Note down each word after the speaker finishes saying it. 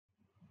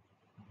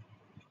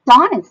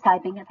John is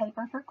typing a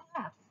paper for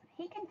class.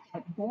 He can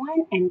type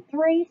 1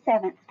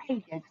 3/7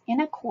 pages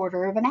in a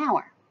quarter of an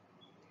hour.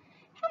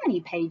 How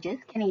many pages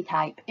can he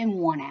type in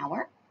 1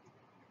 hour?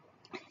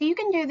 So you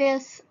can do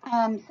this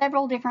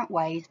several different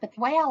ways, but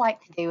the way I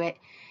like to do it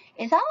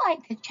is I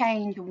like to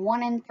change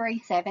 1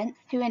 3/7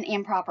 to an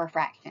improper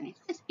fraction.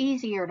 It's just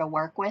easier to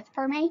work with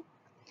for me.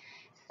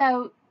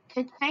 So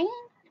to change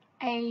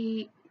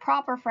a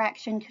proper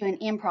fraction to an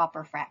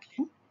improper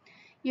fraction,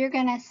 you're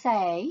going to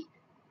say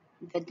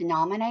the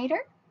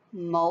denominator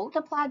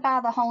multiplied by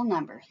the whole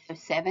number. So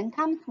 7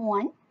 times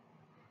 1,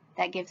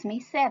 that gives me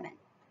 7.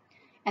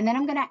 And then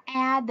I'm going to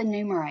add the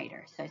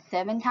numerator. So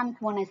 7 times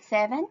 1 is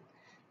 7,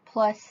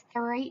 plus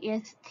 3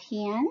 is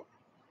 10,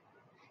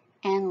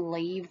 and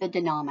leave the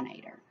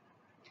denominator.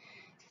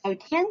 So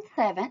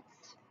 10/7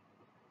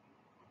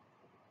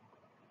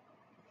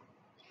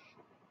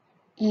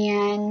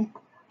 in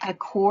a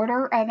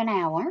quarter of an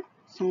hour,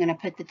 so I'm going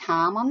to put the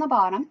time on the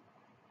bottom,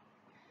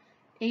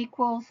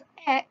 equals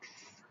x,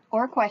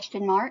 or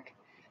question mark,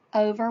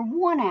 over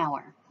 1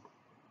 hour.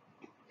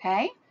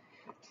 Okay,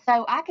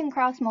 so I can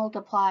cross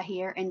multiply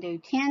here and do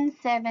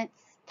 10/7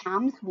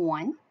 times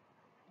 1,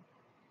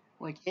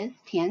 which is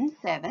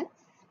 10/7,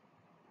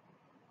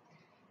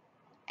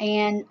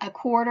 and a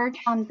quarter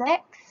times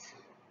x.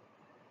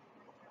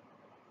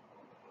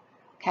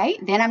 Okay,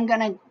 then I'm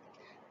going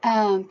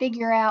to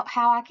figure out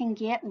how I can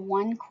get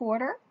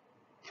 1/4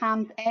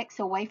 times x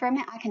away from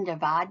it. I can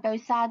divide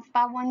both sides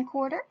by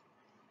 1/4,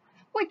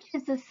 which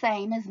is the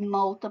same as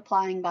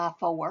multiplying by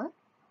 4.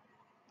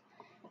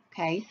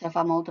 Okay, so if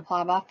I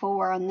multiply by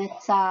 4 on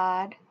this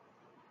side,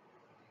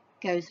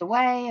 it goes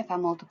away. If I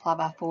multiply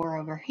by 4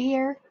 over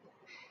here,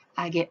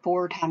 I get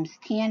 4 times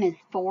 10 is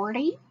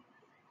 40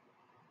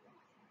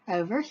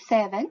 over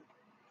 7,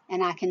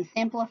 and I can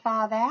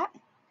simplify that.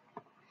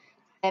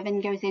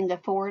 7 goes into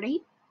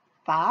 40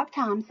 5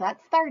 times,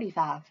 that's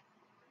 35,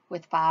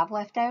 with 5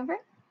 left over.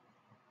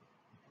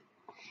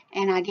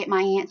 And I get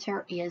my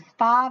answer is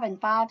 5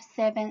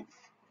 5/7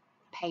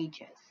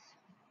 pages.